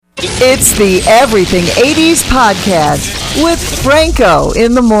It's the Everything 80s podcast with Franco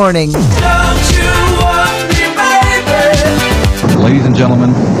in the morning. Don't you want me, baby? Ladies and gentlemen,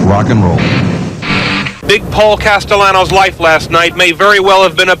 rock and roll. Big Paul Castellano's life last night may very well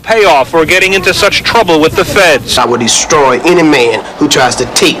have been a payoff for getting into such trouble with the feds. I would destroy any man who tries to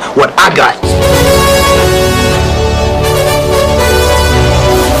take what I got.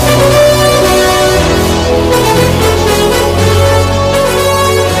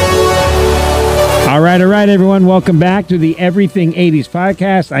 All right, everyone. Welcome back to the Everything 80s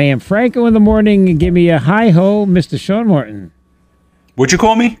podcast. I am Franco in the morning, and give me a hi-ho, Mr. Sean Morton. What'd you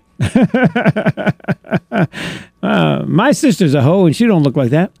call me? My sister's a hoe, and she don't look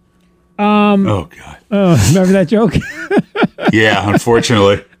like that. Oh, God. Remember that joke? Yeah,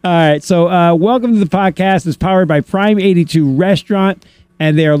 unfortunately. All right, so welcome to the podcast. It's powered by Prime 82 Restaurant,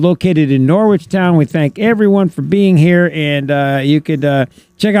 and they are located in Norwich Town. We thank everyone for being here, and you could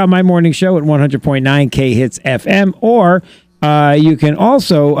check out my morning show at 100.9 K-Hits FM, or you can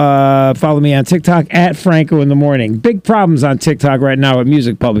also follow me on TikTok at Franco in the morning. Big problems on TikTok right now with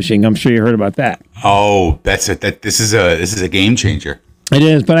music publishing. I'm sure you heard about that. Oh, that's it. This is a game changer. It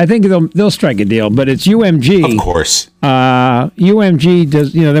is, but I think they'll strike a deal. But it's UMG. Of course. UMG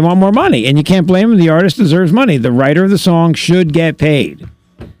does, they want more money, and you can't blame them. The artist deserves money. The writer of the song should get paid.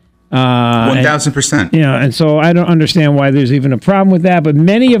 1,000%. And so I don't understand why there's even a problem with that. But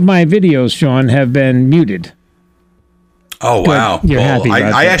many of my videos, Sean, have been muted. Oh, wow. You're happy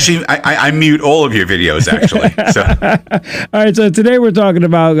about I that. actually mute all of your videos, actually. So. All right, so today we're talking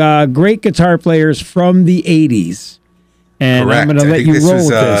about great guitar players from the 80s. And Correct. I'm going to let you roll with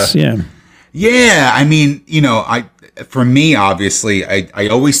this. Yeah. Yeah, I mean, for me, obviously, I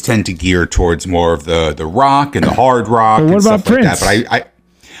always tend to gear towards more of the rock and the hard rock But what and about stuff like Prince? that.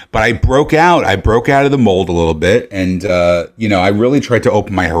 But I broke out. I broke out of the mold a little bit, and I really tried to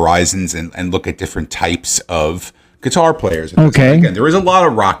open my horizons and look at different types of guitar players. Okay. Again, there is a lot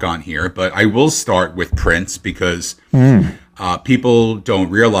of rock on here, but I will start with Prince because people don't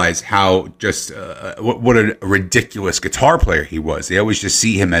realize how just what a ridiculous guitar player he was. They always just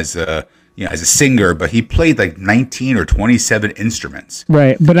see him as a singer, but he played like 19 or 27 instruments.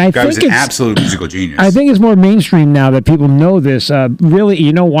 Right, but I Guy think was an absolute musical genius. I think it's more mainstream now that people know this. Really,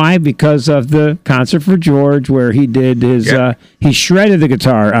 you know why? Because of the Concert for George, where he did his he shredded the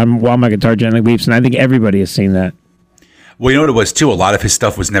guitar on While My Guitar Gently Weeps, and I think everybody has seen that. Well, you know what it was, too? A lot of his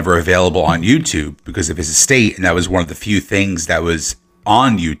stuff was never available on YouTube because of his estate, and that was one of the few things that was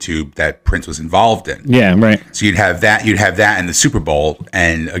on YouTube that Prince was involved in. Yeah, right. So you'd have that in the Super Bowl,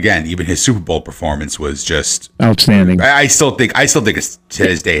 and again, even his Super Bowl performance was just Outstanding. I still think it's, to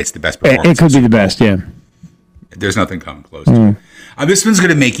this day it's the best performance. It could be the best, yeah. There's nothing coming close to it. This one's going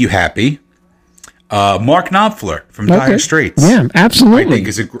to make you happy. Mark Knopfler from Dire Straits. Yeah, absolutely. I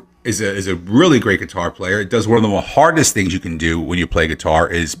think is a really great guitar player. It does one of the hardest things you can do when you play guitar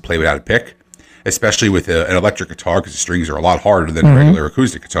is play without a pick, especially with an electric guitar because the strings are a lot harder than a regular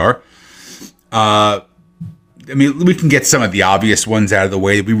acoustic guitar. I mean, we can get some of the obvious ones out of the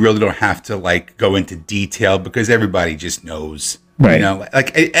way. We really don't have to go into detail because everybody just knows. Right.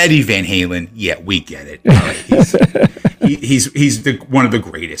 Like Eddie Van Halen. Yeah, we get it. He's one of the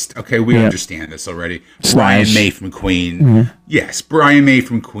greatest. Okay, we understand this already. Slash. Brian May from Queen. Yes, Brian May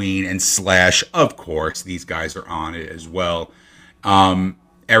from Queen and Slash. Of course, these guys are on it as well.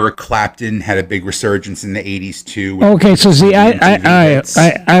 Eric Clapton had a big resurgence in the 80s too. Okay, so see,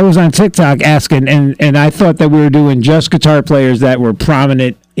 I was on TikTok asking, and I thought that we were doing just guitar players that were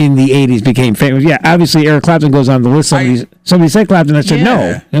prominent in the 80s became famous. Yeah, obviously Eric Clapton goes on the list. Somebody said Clapton, I said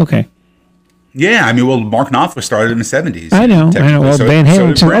no. Okay. Yeah, I mean, well, Mark Knopfler started in the 70s. I know. Well, Van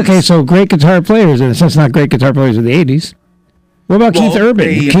Halen too. Okay, so great guitar players, and since not great guitar players of the 80s. What about Keith Urban?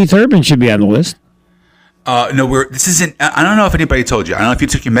 Keith Urban should be on the list. No, this isn't. I don't know if anybody told you. I don't know if you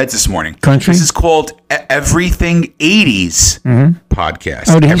took your meds this morning. Country. This is called Everything 80s podcast.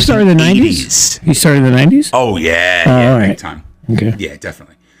 Oh, did he start in the 90s? He started in the 90s? Oh, yeah, all right. big time. Okay. Yeah,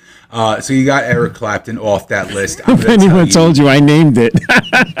 definitely. So you got Eric Clapton off that list. If anyone told you, I named it.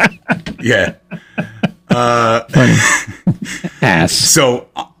 Yeah. Ass. So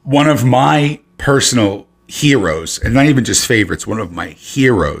one of my personal heroes, and not even just favorites, one of my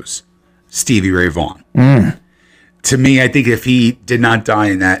heroes, Stevie Ray Vaughan. To me, I think if he did not die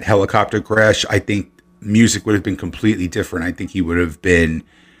in that helicopter crash, I think music would have been completely different. I think he would have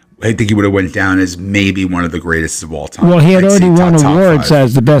went down as maybe one of the greatest of all time. Well, he had already won top awards 5.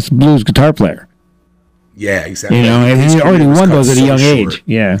 as the best blues guitar player. Yeah, exactly. And he already won those at a young age.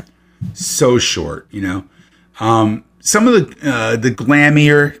 Yeah. So short, some of the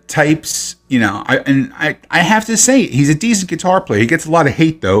glammier types, I have to say he's a decent guitar player. He gets a lot of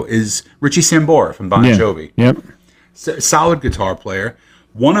hate though. Is Richie Sambora from Bon Jovi? Yep. Solid guitar player.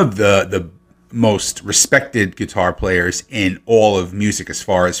 One of the most respected guitar players in all of music, as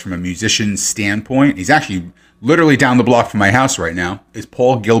far as from a musician's standpoint. He's actually literally down the block from my house right now. Is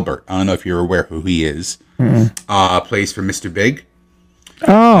Paul Gilbert? I don't know if you're aware who he is. Plays for Mr. Big.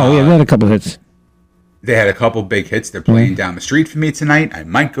 Oh, yeah, they had a couple hits. They had a couple big hits. They're playing down the street from me tonight. I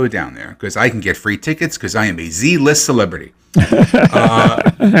might go down there because I can get free tickets because I am a Z-list celebrity.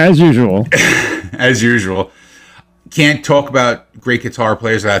 As usual. As usual. Can't talk about great guitar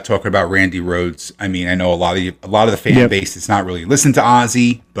players without talking about Randy Rhoads. I mean, I know a lot of the fan base that's not really listened to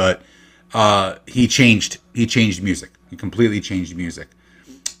Ozzy, but he changed music. He completely changed music.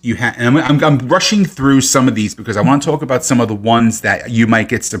 And I'm rushing through some of these because I want to talk about some of the ones that you might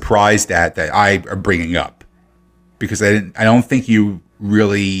get surprised at that I are bringing up, because I don't think you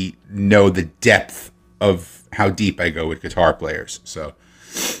really know the depth of how deep I go with guitar players. So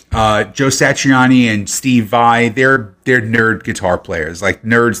Joe Satriani and Steve Vai, they're nerd guitar players. Like,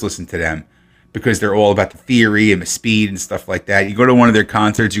 nerds listen to them because they're all about the theory and the speed and stuff like that. You go to one of their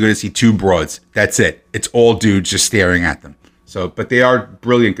concerts, you go to see two broads. That's it. It's all dudes just staring at them. So, but they are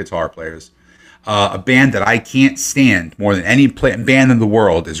brilliant guitar players. A band that I can't stand more than any band in the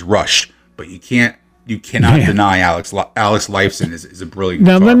world is Rush. But you cannot deny Alex Lifeson is a brilliant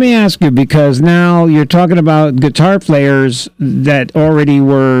guitar Now, let me ask you, because now you're talking about guitar players that already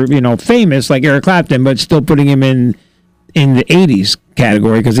were, famous, like Eric Clapton, but still putting him in the 80s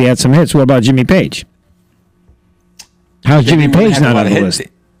category because he had some hits. What about Jimmy Page? How's Jimmy Page not on the list?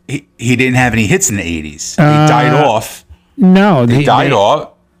 He didn't have any hits in the 80s. He died off. No, he died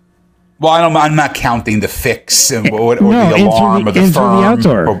off. Well, I'm not counting the Fix or the Alarm or the Firm. The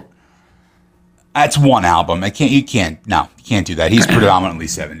Outdoor. That's one album. You can't do that. He's predominantly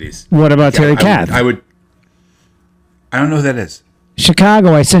 70s. What about Terry Kath? I don't know who that is.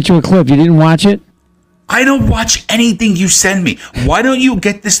 Chicago, I sent you a clip. You didn't watch it? I don't watch anything you send me. Why don't you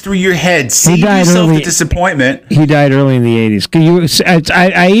get this through your head? Save yourself the disappointment. He died early in the 80s.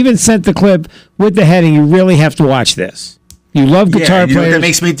 I even sent the clip with the heading, you really have to watch this. You love guitar players. Know what that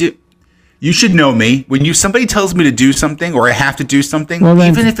makes me do? You should know me. When somebody tells me to do something or I have to do something,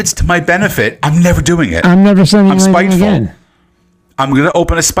 even if it's to my benefit, I'm never doing it. I'm never sending you anything spiteful. Again. I'm gonna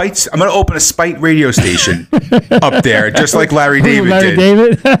open a spite radio station up there, just like Larry David Larry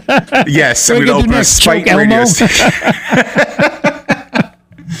did. David? Yes, I'm gonna open a spite radio station.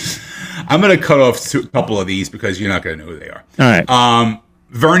 I'm gonna cut off a couple of these because you're not gonna know who they are. All right.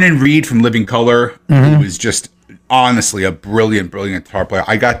 Vernon Reid from Living Colour, who was just honestly a brilliant guitar player.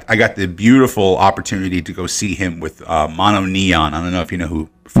 I got the beautiful opportunity to go see him with Mono Neon. I don't know if you know who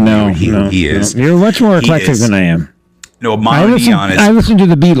he is. You're much more eclectic than I am. No, Mono Neon is. I listen to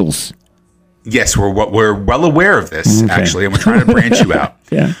the Beatles. Yes, we're well aware of this, actually, and we're trying to branch you out.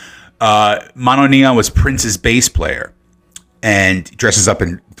 Yeah. Mono Neon was Prince's bass player, and dresses up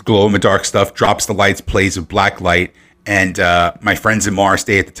in glow-in-the-dark stuff, drops the lights, plays with black light. And my friends in Morris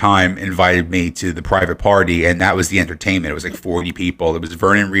Day at the time invited me to the private party, and that was the entertainment. It was like 40 people. It was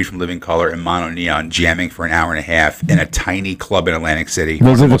Vernon Reid from Living Colour and Mono Neon jamming for an hour and a half in a tiny club in Atlantic City.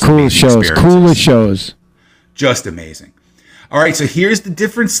 Those are the coolest shows. Just amazing. All right, so here's the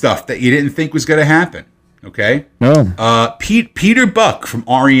different stuff that you didn't think was going to happen. Okay? No. Peter Buck from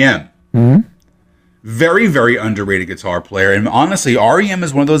REM. Mm-hmm. Very, very underrated guitar player. And honestly, REM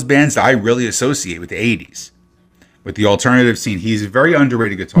is one of those bands that I really associate with the 80s. With the alternative scene. He's a very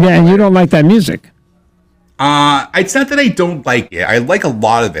underrated guitar player. And you don't like that music. It's not that I don't like it. I like a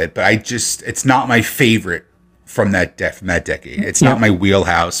lot of it, but it's not my favorite from that decade. It's not my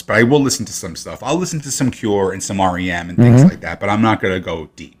wheelhouse, but I will listen to some stuff. I'll listen to some Cure and some REM and things like that, but I'm not going to go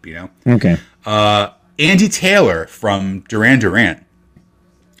deep, Okay. Andy Taylor from Duran Duran,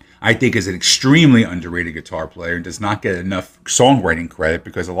 I think, is an extremely underrated guitar player and does not get enough songwriting credit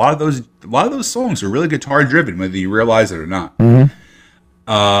because a lot of those songs are really guitar driven, whether you realize it or not.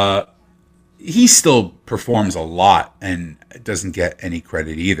 Mm-hmm. He still performs a lot and doesn't get any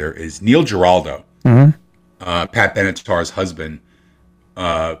credit either. Is Neil Giraldo, Pat Benatar's husband?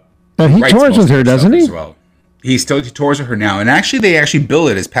 But he tours with her, doesn't he? As well. He tours with her now, and they bill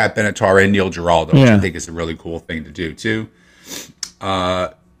it as Pat Benatar and Neil Giraldo, which I think is a really cool thing to do too.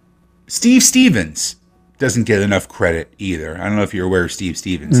 Steve Stevens doesn't get enough credit either. I don't know if you're aware of Steve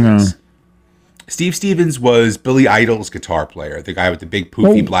Stevens is. Steve Stevens was Billy Idol's guitar player, the guy with the big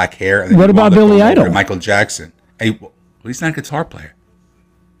poofy black hair. And what about Billy Idol? Michael Jackson. Well, he's not a guitar player.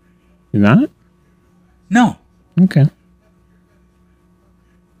 You're not? No. Okay.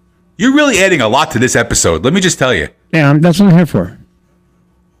 You're really adding a lot to this episode. Let me just tell you. Yeah, that's what I'm here for.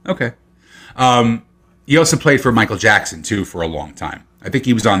 Okay. He also played for Michael Jackson, too, for a long time. I think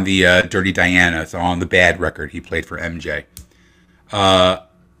he was on the Dirty Diana, so on the Bad record. He played for MJ. A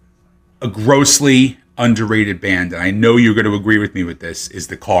grossly underrated band, and I know you're going to agree with me with this, is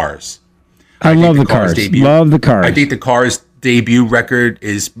the Cars. I love the Cars. Love the Cars. I think the Cars' debut record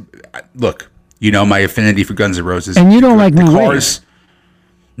is... Look, you know my affinity for Guns N' Roses. And you don't like the New Cars. Wave.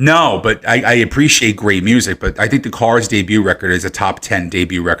 No, but I appreciate great music, but I think the Cars' debut record is a top 10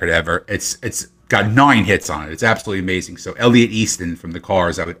 debut record ever. It's got 9 hits on it. It's absolutely amazing. So Elliot Easton from the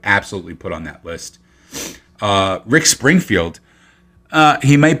Cars, I would absolutely put on that list. Rick Springfield,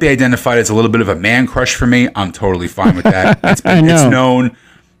 he might be identified as a little bit of a man crush for me. I'm totally fine with that.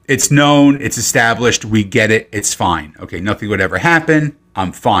 It's known. It's established. We get it. It's fine. Okay, nothing would ever happen.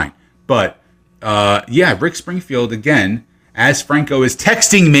 I'm fine. But, yeah, Rick Springfield, again, as Franco is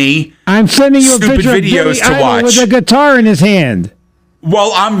texting me, I'm sending you a stupid picture videos of Billy to watch with a guitar in his hand.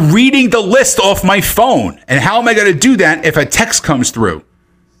 Well, I'm reading the list off my phone. And how am I going to do that if a text comes through?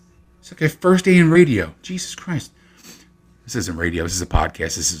 It's like a first day in radio. Jesus Christ. This isn't radio. This is a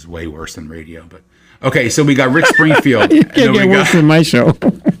podcast. This is way worse than radio. But okay, so we got Rick Springfield. You can't get worse than my show.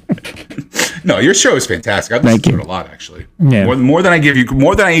 No, your show is fantastic. I listen to it a lot, actually. Yeah. More than I give you,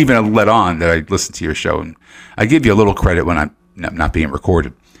 more than I even let on that I listen to your show, and I give you a little credit when I'm not being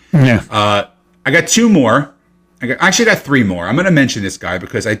recorded. Yeah. I got 2 more. I got 3 more. I'm going to mention this guy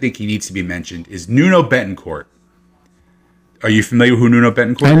because I think he needs to be mentioned. Is Nuno Betancourt? Are you familiar with who Nuno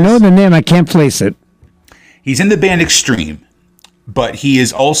Betancourt is? I know the name. I can't place it. He's in the band Extreme, but he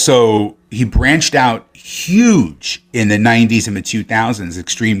branched out huge in the 90s and the 2000s.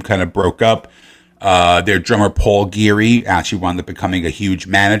 Extreme kind of broke up. Their drummer Paul Geary actually wound up becoming a huge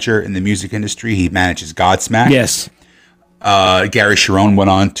manager in the music industry. He manages Godsmack. Yes. Gary Sharon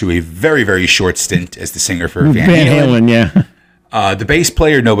went on to a very, very short stint as the singer for Van Halen. Yeah. The bass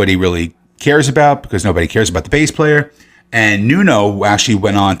player nobody really cares about because nobody cares about the bass player. And Nuno actually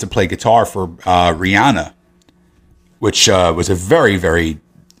went on to play guitar for Rihanna, which was a very, very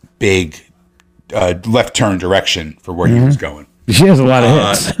big left turn direction for where he was going. She has a lot of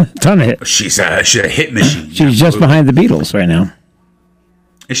hits. A ton of hits. She's a hit machine. She's just behind the Beatles right now.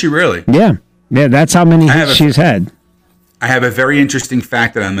 Is she really? Yeah. Yeah, that's how many hits she's had. I have a very interesting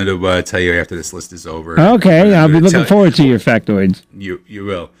fact that I'm going to tell you after this list is over. Okay, I'll be looking forward to your factoids. You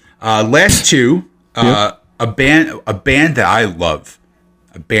will. Last 2, a band that I love.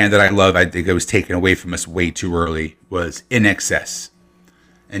 A band that I love, I think it was taken away from us way too early, was In Excess.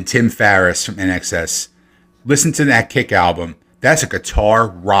 And Tim Farriss from In Excess. Listen to that Kick album. That's a guitar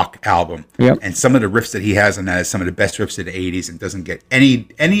rock album. Yep. And some of the riffs that he has on that is some of the best riffs of the 80s and doesn't get any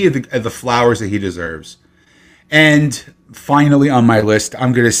of the flowers that he deserves. And finally on my list,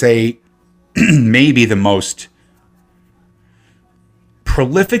 I'm going to say maybe the most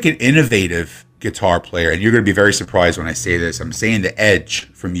prolific and innovative guitar player. And you're going to be very surprised when I say this. I'm saying The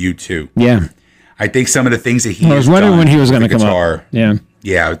Edge from U2. Yeah. I think some of the things that he I was wondering when he was going to come up. Yeah.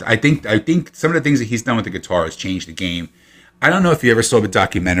 Yeah, I think some of the things that he's done with the guitar has changed the game. I don't know if you ever saw the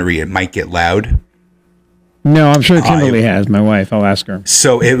documentary It Might Get Loud. No, I'm sure Kimberly has, my wife. I'll ask her.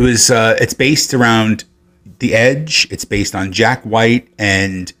 So it was it's based around The Edge. It's based on Jack White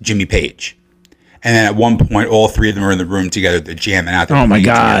and Jimmy Page. And then at one point, all 3 of them are in the room together. They're jamming out. Oh, my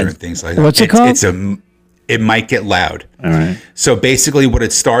God. And things like that. What's it called? It Might Get Loud. All right. So basically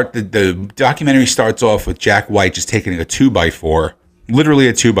the documentary starts off with Jack White just taking a 2x4, literally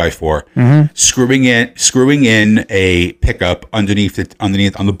a 2x4, screwing in a pickup underneath on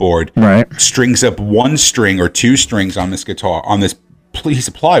the board. Right. Strings up 1 string or 2 strings on this guitar, on this piece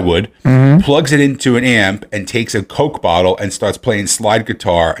of plywood, plugs it into an amp and takes a Coke bottle and starts playing slide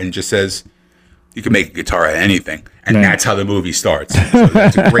guitar and just says, you can make a guitar out of anything. And that's how the movie starts. So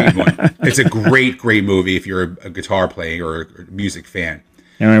that's a great one. It's a great, great movie if you're a guitar player or a music fan.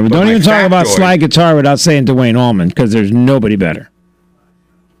 All right, well, don't even talk about slide guitar without saying Dwayne Allman, because there's nobody better.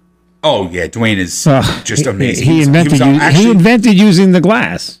 Oh, yeah, Dwayne is just amazing. He invented using the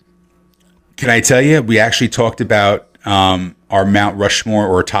glass. Can I tell you, we actually talked about our Mount Rushmore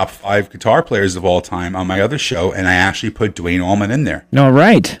or top 5 guitar players of all time on my other show, and I actually put Dwayne Allman in there. All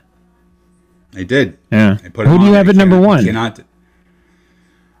right. I did. Yeah. I put Who do you have at number 1?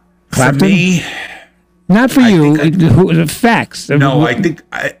 Clapton? For me, not for you. Facts. No, I think.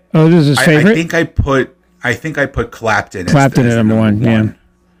 This is his favorite. I think I put Clapton. Clapton at number 1. Yeah.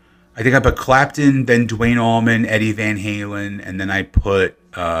 I think I put Clapton, then Dwayne Allman, Eddie Van Halen, and then I put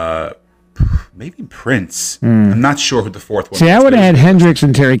maybe Prince. I'm not sure who the 4th one was. See, I would have had Hendrix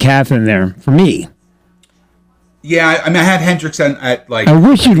and Terry Kath in there for me. Yeah, I mean, I have Hendrix at like. I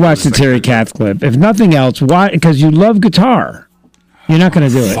wish you'd watch the Terry Katz clip. If nothing else, why? Because you love guitar. You're not going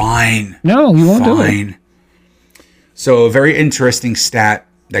to do it. Fine. No, you won't do it. So, a very interesting stat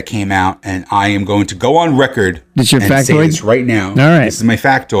that came out, and I am going to go on record This your and say factoid? this right now. All right. This is my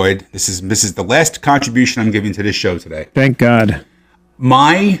factoid. This is the last contribution I'm giving to this show today. Thank God.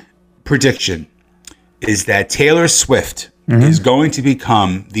 My prediction is that Taylor Swift is going to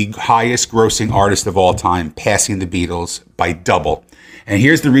become the highest grossing artist of all time, passing the Beatles by double. And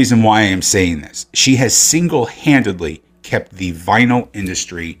here's the reason why I am saying this. She has single-handedly kept the vinyl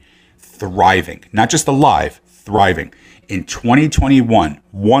industry thriving. Not just alive, thriving. In 2021,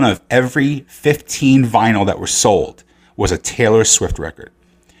 one of every 15 vinyl that were sold was a Taylor Swift record.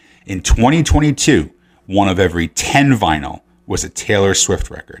 In 2022, one of every 10 vinyl was a Taylor Swift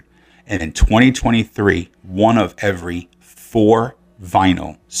record. And in 2023, one of every 4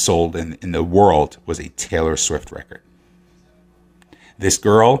 vinyl sold in the world was a Taylor Swift record. This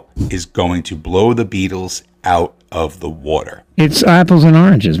girl is going to blow the Beatles out of the water. It's apples and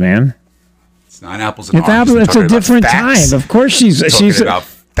oranges, man. It's not apples and It's oranges. apples. It's a different time. Of course, she's Talking about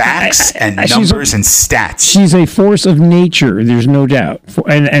facts and numbers and stats. She's a force of nature. There's no doubt,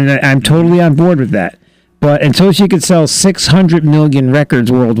 and I'm totally on board with that. But until she could sell 600 million records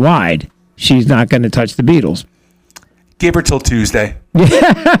worldwide, she's not going to touch the Beatles. Give her till Tuesday.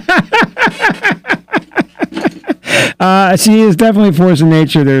 She is definitely a force of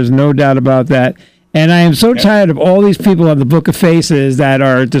nature. There's no doubt about that. And I am so tired of all these people on the Book of Faces that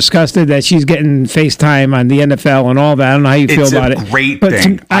are disgusted that she's getting FaceTime on the NFL and all that. I don't know how you feel about it. It's a great but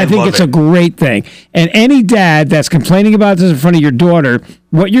thing. I think love it's it. a great thing. And any dad that's complaining about this in front of your daughter,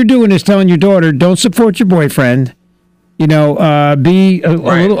 what you're doing is telling your daughter, don't support your boyfriend. You know, be a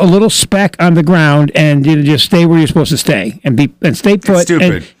little speck on the ground, and just stay where you're supposed to stay, and stay put,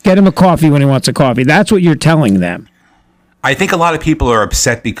 and get him a coffee when he wants a coffee. That's what you're telling them. I think a lot of people are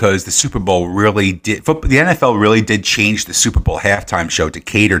upset because the Super Bowl the NFL really did change the Super Bowl halftime show to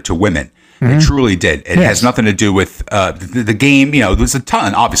cater to women. It truly did. It has nothing to do with the game. You know, there's a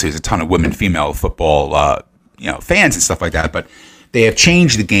ton of women, female football, fans and stuff like that. But they have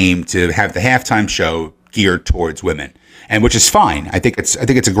changed the game to have the halftime show geared towards women. And which is fine. I think it's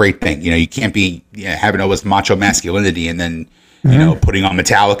a great thing. You know, you can't be having all this macho masculinity and then putting on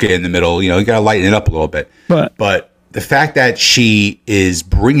Metallica in the middle. You know, you got to lighten it up a little bit. But the fact that she is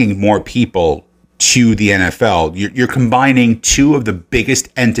bringing more people to the NFL, you're combining two of the biggest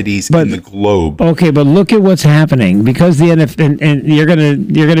entities in the globe. Okay, but look at what's happening because the NFL, and you're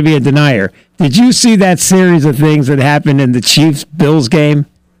gonna be a denier. Did you see that series of things that happened in the Chiefs-Bills game?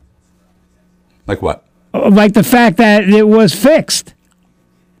 Like what? Like the fact that it was fixed.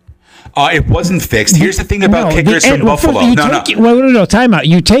 It wasn't fixed. Here's the thing about kickers from Buffalo. No, time out.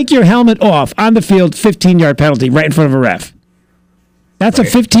 You take your helmet off on the field, 15-yard penalty right in front of a ref. That's a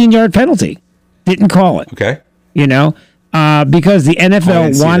 15-yard penalty. Didn't call it. Okay. You know, because the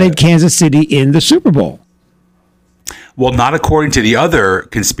NFL wanted Kansas City in the Super Bowl. Well, not according to the other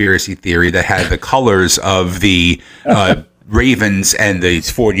conspiracy theory that had the colors of the Ravens and the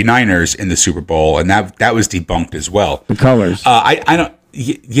 49ers in the Super Bowl, and that was debunked as well. The colors. I don't.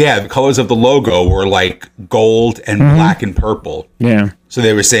 Yeah, the colors of the logo were like gold and black and purple. Yeah. So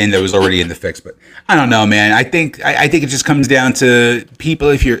they were saying that was already in the fix, but I don't know, man. I think it just comes down to people.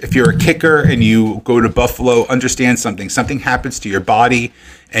 If you're a kicker and you go to Buffalo, understand something. Something happens to your body,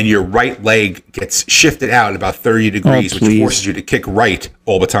 and your right leg gets shifted out about 30 degrees, which forces you to kick right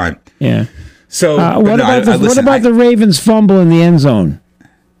all the time. Yeah. So what about the Ravens fumble in the end zone?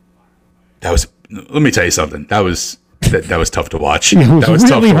 Let me tell you something. That was tough to watch. It was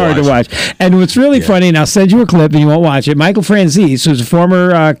really hard to watch. And what's really funny, and I'll send you a clip and you won't watch it, Michael Franzese, who's a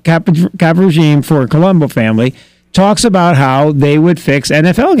former cap regime for Colombo family, talks about how they would fix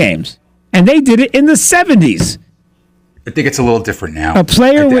NFL games. And they did it in the 70s. I think it's a little different now. A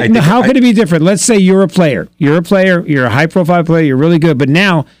player, how could it be different? Let's say you're a player. You're a high-profile player, you're really good, but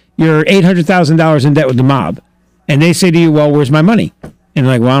now you're $800,000 in debt with the mob. And they say to you, well, where's my money? And you're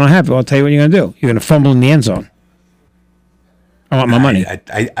like, well, I don't have it. Well, I'll tell you what you're going to do. You're going to fumble in the end zone. I want my money. I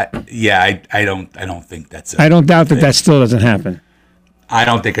don't think that's. I don't doubt that still doesn't happen. I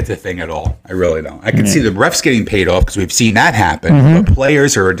don't think it's a thing at all. I really don't. I can see the refs getting paid off because we've seen that happen, but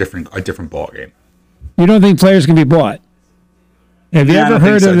players are a different ballgame. You don't think players can be bought? Have you ever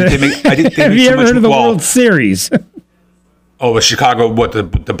heard of the World Series? Oh, was Chicago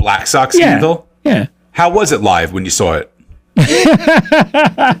the Black Sox scandal? Yeah. How was it live when you saw it?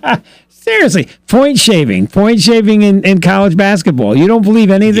 Seriously, point shaving in college basketball. You don't believe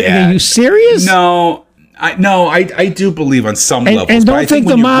any of it? Are you serious? No, I do believe on some levels. And don't think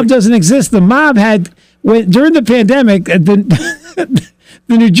the mob doesn't exist. The mob had during the pandemic, the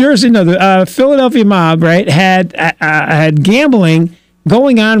Philadelphia mob, right, had gambling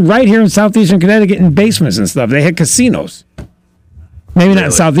going on right here in southeastern Connecticut in basements and stuff. They had casinos. Maybe not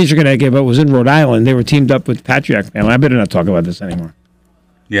in southeastern Connecticut, but it was in Rhode Island. They were teamed up with Patriarch family. I better not talk about this anymore.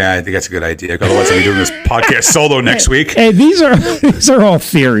 Yeah, I think that's a good idea. Otherwise, I'll be doing this podcast solo next week. Hey, these are all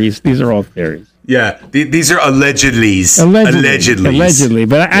theories. These are all theories. Yeah, these are allegedly.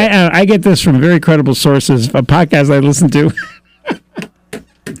 But I get this from very credible sources, a podcast I listen to.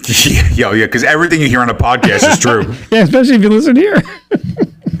 Yeah, because everything you hear on a podcast is true. Yeah, especially if you listen here.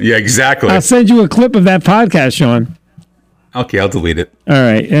 Yeah, exactly. I'll send you a clip of that podcast, Sean. Okay, I'll delete it. All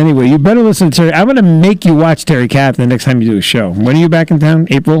right. Anyway, you better listen to Terry. I'm going to make you watch Terry Kath the next time you do a show. When are you back in town?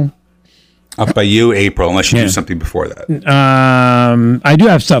 April? Up by you, April, unless you do something before that. I do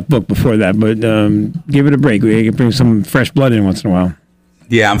have stuff booked before that, but give it a break. We can bring some fresh blood in once in a while.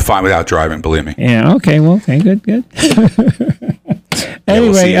 Yeah, I'm fine without driving, believe me. Yeah, okay. Well, okay, good.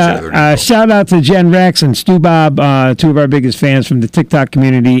 Anyway, shout out to Jen Rex and Stu Bob, two of our biggest fans from the TikTok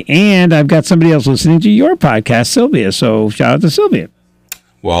community. And I've got somebody else listening to your podcast, Sylvia. So shout out to Sylvia.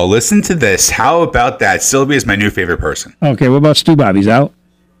 Well, listen to this. How about that? Sylvia is my new favorite person. Okay, what about Stu Bob? He's out?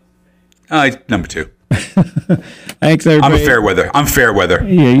 Number 2. Thanks, everybody. I'm fair weather.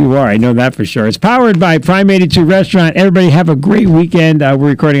 Yeah, you are. I know that for sure. It's powered by Prime 82 Restaurant. Everybody have a great weekend. We're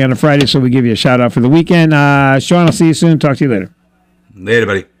recording on a Friday, so we give you a shout out for the weekend. Sean, I'll see you soon. Talk to you later. Later,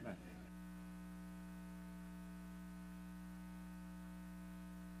 buddy.